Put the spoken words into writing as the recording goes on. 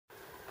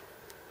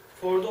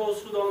For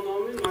those who don't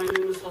know me, my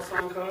name is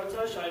Hasan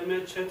Karatas. I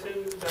met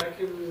Cetin back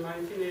in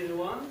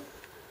 1981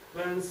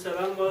 when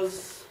Cetin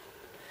was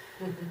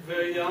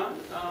very young.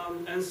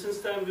 And since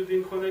then we've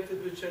been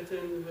connected with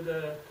Cetin with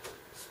a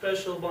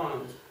special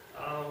bond.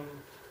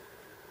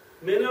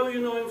 Many of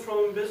you know him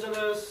from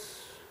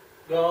business,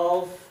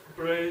 golf,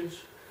 bridge,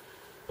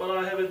 but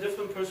I have a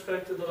different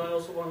perspective that I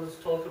also wanted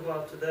to talk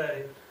about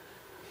today.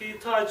 He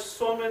touched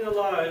so many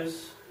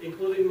lives,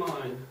 including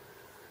mine.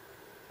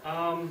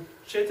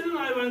 Cetin and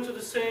I went to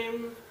the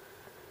same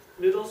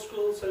middle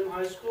school, same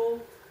high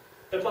school,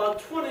 about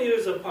 20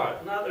 years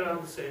apart, not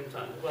around the same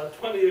time, about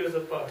 20 years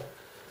apart.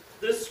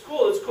 This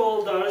school is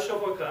called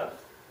Darussafaka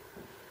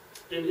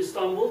in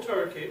Istanbul,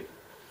 Turkey.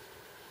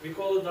 We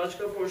call it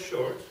Daçka for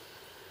short.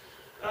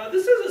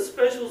 This is a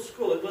special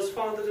school. It was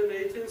founded in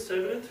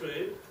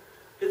 1873.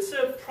 It's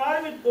a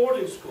private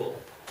boarding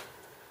school,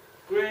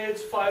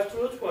 grades 5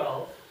 through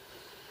 12,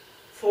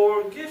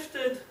 for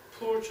gifted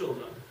poor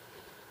children.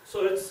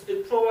 So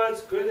it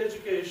provides great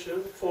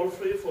education for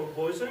free for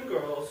boys and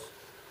girls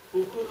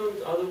who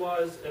couldn't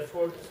otherwise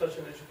afford such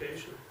an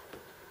education.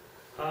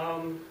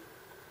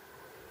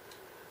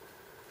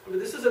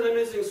 This is an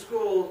amazing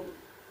school,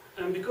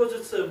 and because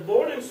it's a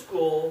boarding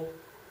school,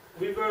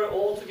 we were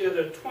all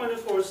together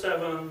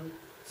 24/7,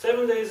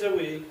 7 days a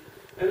week.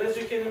 And as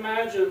you can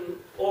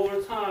imagine,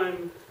 over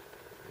time,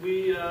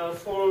 we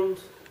formed,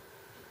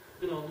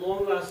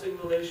 long-lasting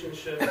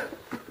relationships.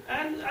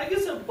 And I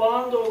guess a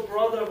bond or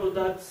brotherhood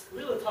that's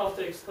really tough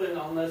to explain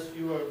unless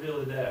you were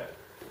really there.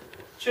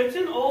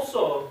 Cetin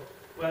also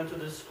went to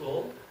this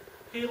school.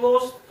 He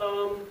lost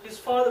his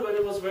father when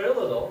he was very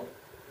little,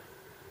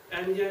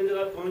 and he ended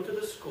up going to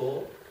the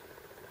school.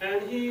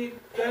 And he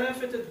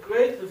benefited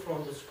greatly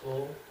from the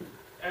school,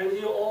 and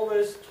he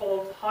always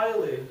talked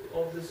highly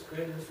of this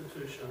great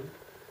institution.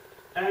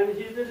 And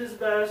he did his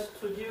best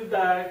to give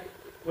back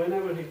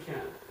whenever he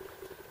can.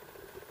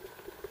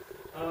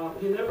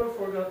 He never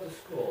forgot the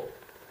school.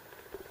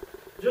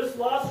 Just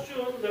last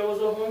June, there was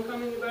a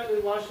homecoming event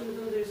in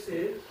Washington,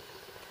 D.C.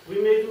 We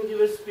made him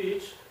give a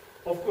speech.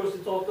 Of course, he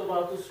talked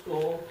about the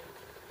school.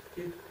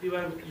 He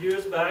went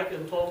years back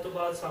and talked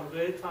about some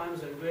great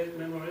times and great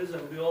memories,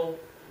 and we all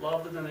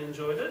loved it and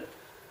enjoyed it.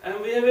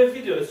 And we have a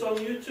video. It's on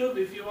YouTube.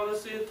 If you want to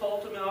see it,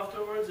 talk to me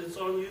afterwards. It's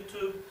on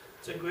YouTube.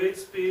 It's a great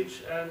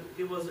speech, and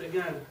he was,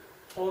 again,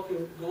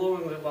 talking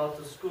glowingly about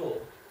the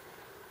school.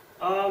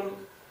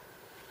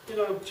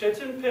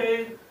 Cetin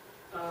paid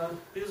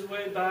his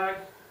way back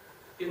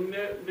in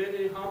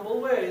many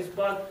humble ways,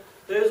 but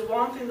there's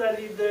one thing that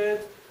he did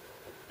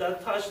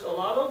that touched a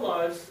lot of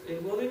lives,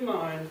 including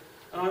mine,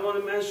 and I want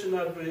to mention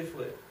that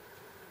briefly.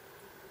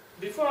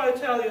 Before I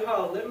tell you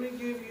how, let me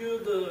give you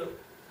the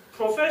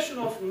profession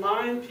of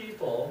 9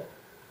 people,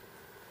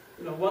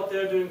 what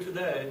they're doing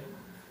today,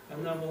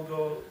 and then we'll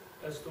go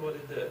as to what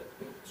he did.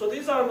 So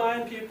these are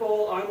 9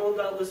 people. I'm on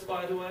that list,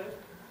 by the way.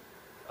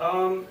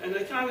 An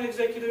account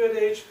executive at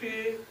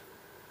HP,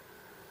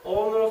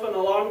 owner of an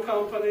alarm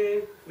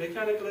company,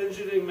 mechanical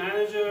engineering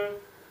manager,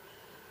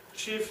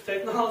 chief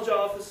technology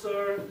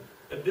officer,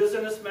 a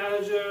business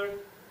manager,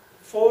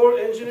 4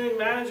 engineering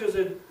managers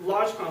at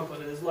large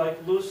companies like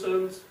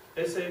Lucent,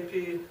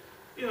 SAP,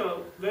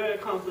 very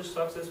accomplished,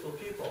 successful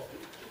people.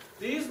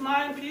 These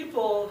 9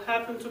 people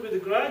happen to be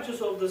the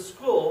graduates of the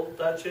school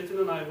that Cetin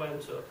and I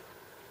went to.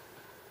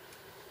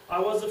 I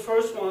was the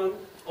first one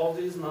of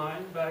these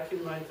 9 back in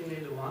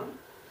 1981.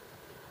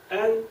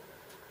 And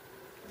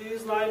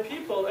these 9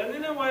 people, and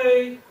in a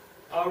way,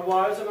 our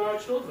wives and our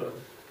children,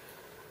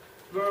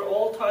 were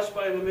all touched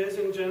by an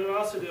amazing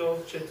generosity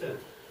of Cetin.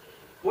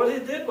 What he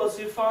did was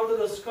he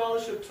founded a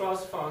scholarship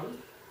trust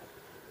fund,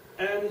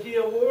 and he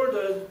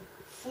awarded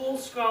full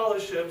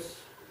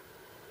scholarships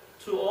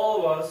to all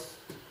of us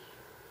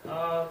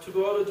to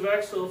go to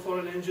Drexel for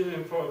an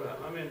engineering program.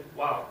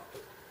 Wow,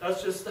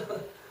 that's just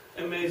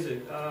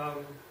amazing.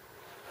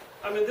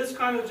 This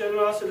kind of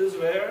generosity is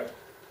rare.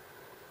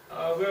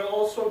 We're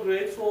also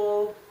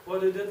grateful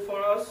what he did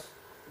for us.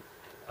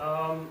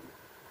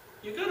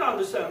 You got to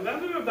understand,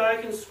 when we were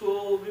back in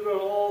school, we were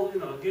all,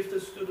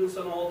 gifted students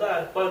and all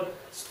that, but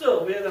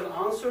still, we had an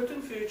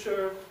uncertain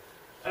future,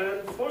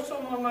 and for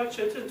someone like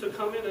Cetin to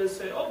come in and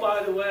say, oh,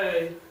 by the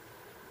way,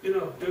 you're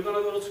going to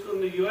go to school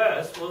in the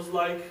U.S. was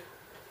like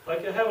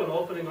a heaven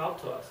opening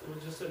up to us. It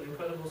was just an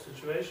incredible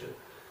situation.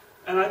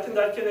 And I think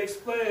that can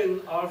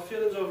explain our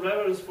feelings of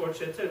reverence for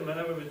Cetin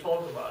whenever we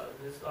talk about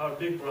it. It's our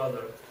big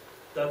brother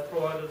that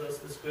provided us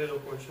this great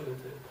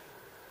opportunity.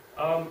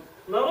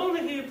 Not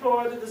only he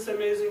provided this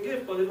amazing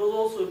gift, but he was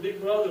also a big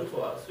brother to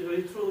us. He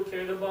truly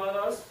cared about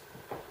us.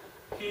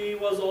 He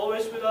was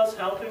always with us,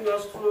 helping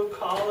us through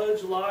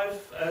college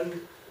life,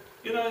 and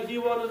he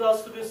wanted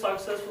us to be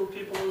successful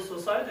people in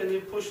society, and he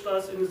pushed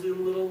us in his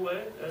own little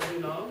way, as you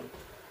know.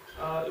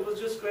 It was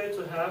just great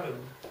to have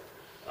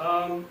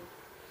him.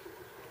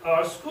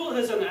 Our school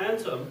has an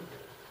anthem,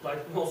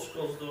 like most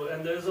schools do,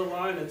 and there's a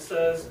line that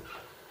says,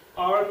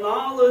 "Our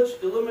knowledge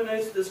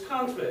illuminates this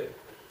country."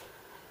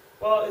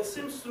 Well, it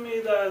seems to me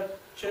that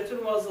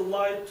Cetin was the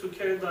light to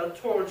carry that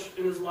torch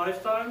in his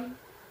lifetime,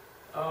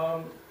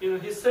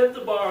 He set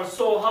the bar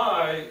so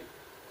high.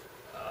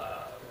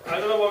 I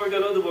don't know what we're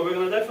going to do, but we're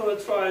going to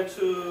definitely try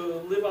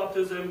to live up to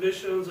his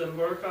ambitions and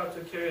work hard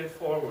to carry it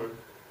forward.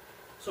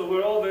 So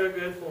we're all very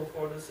grateful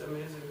for this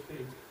amazing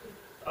feat.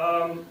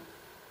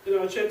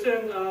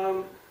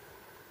 Cetin,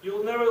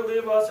 you'll never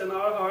leave us in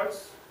our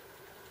hearts.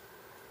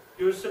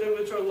 You're sitting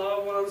with your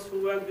loved ones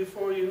who went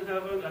before you in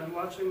heaven and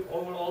watching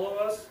over all of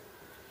us.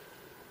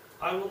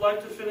 I would like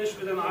to finish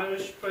with an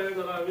Irish prayer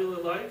that I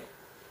really like.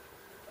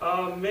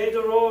 May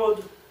the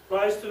road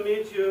rise to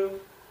meet you.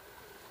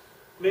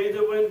 May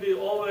the wind be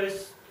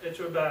always at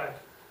your back.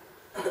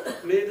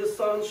 May the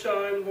sun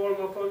shine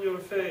warm upon your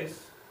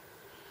face.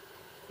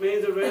 May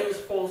the rains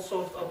fall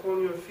soft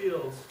upon your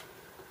fields.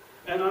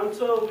 And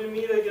until we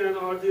meet again,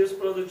 our dearest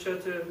brother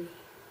Cetin,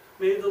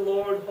 may the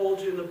Lord hold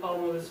you in the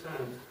palm of his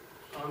hand.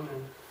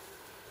 Amen.